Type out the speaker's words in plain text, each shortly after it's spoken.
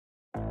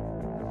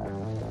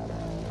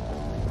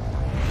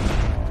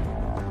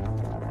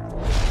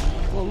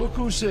Oh, look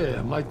who's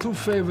here. My two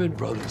favorite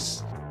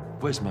brothers.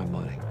 Where's my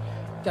money?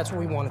 That's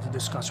what we wanted to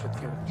discuss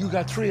with you. You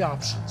got three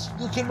options.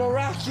 You can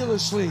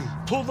miraculously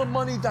pull the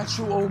money that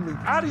you owe me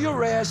out of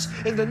your ass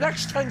in the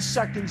next 10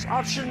 seconds.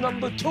 Option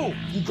number two,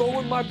 you go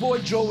with my boy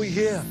Joey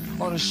here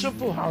on a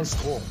simple house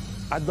call.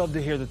 I'd love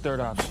to hear the third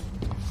option.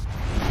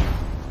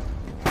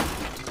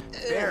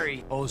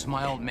 Barry owes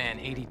my old man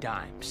 80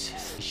 dimes.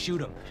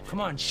 Shoot him.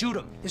 Come on, shoot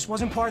him. This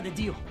wasn't part of the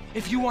deal.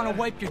 If you want to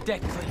wipe your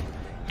debt clean,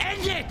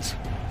 end it!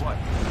 What?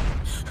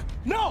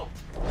 No!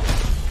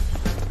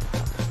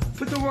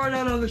 Put the word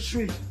out on the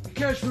street.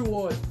 Cash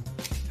reward.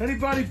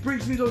 Anybody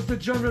brings me those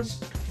degenerates?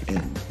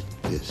 End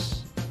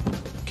this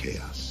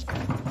chaos.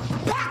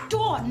 Back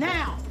door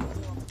now!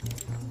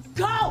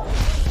 Go!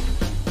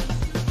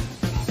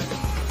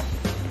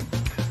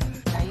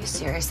 Are you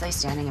seriously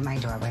standing in my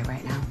doorway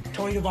right now?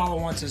 Tony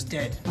Davolo wants us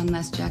dead. One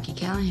less Jackie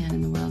Callahan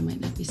in the world might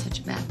not be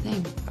such a bad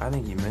thing. I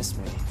think you missed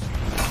me.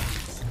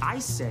 I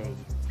say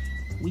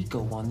we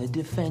go on the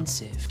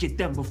defensive. Get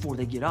them before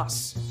they get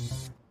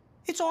us.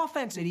 It's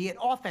offense, idiot.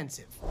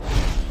 Offensive.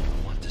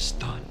 I want this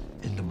done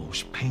in the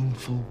most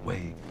painful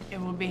way. It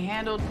will be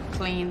handled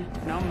clean,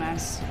 no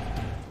mess.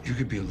 You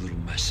could be a little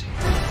messy.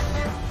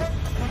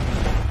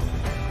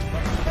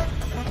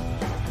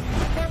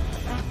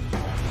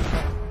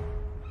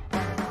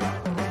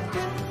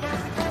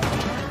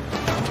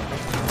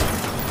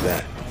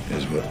 That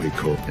is what we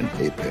call an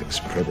apex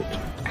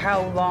predator.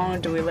 How long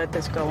do we let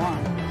this go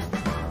on?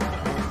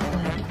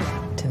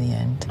 To the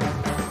end.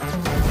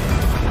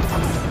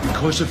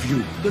 Because of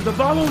you, the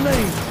Davolo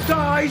name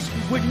dies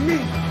with me.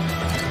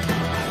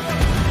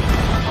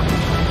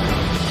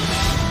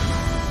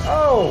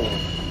 Oh,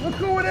 look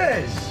who it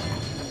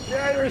is. The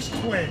Irish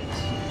twins.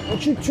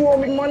 Don't you two owe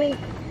me money?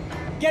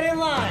 Get in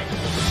line.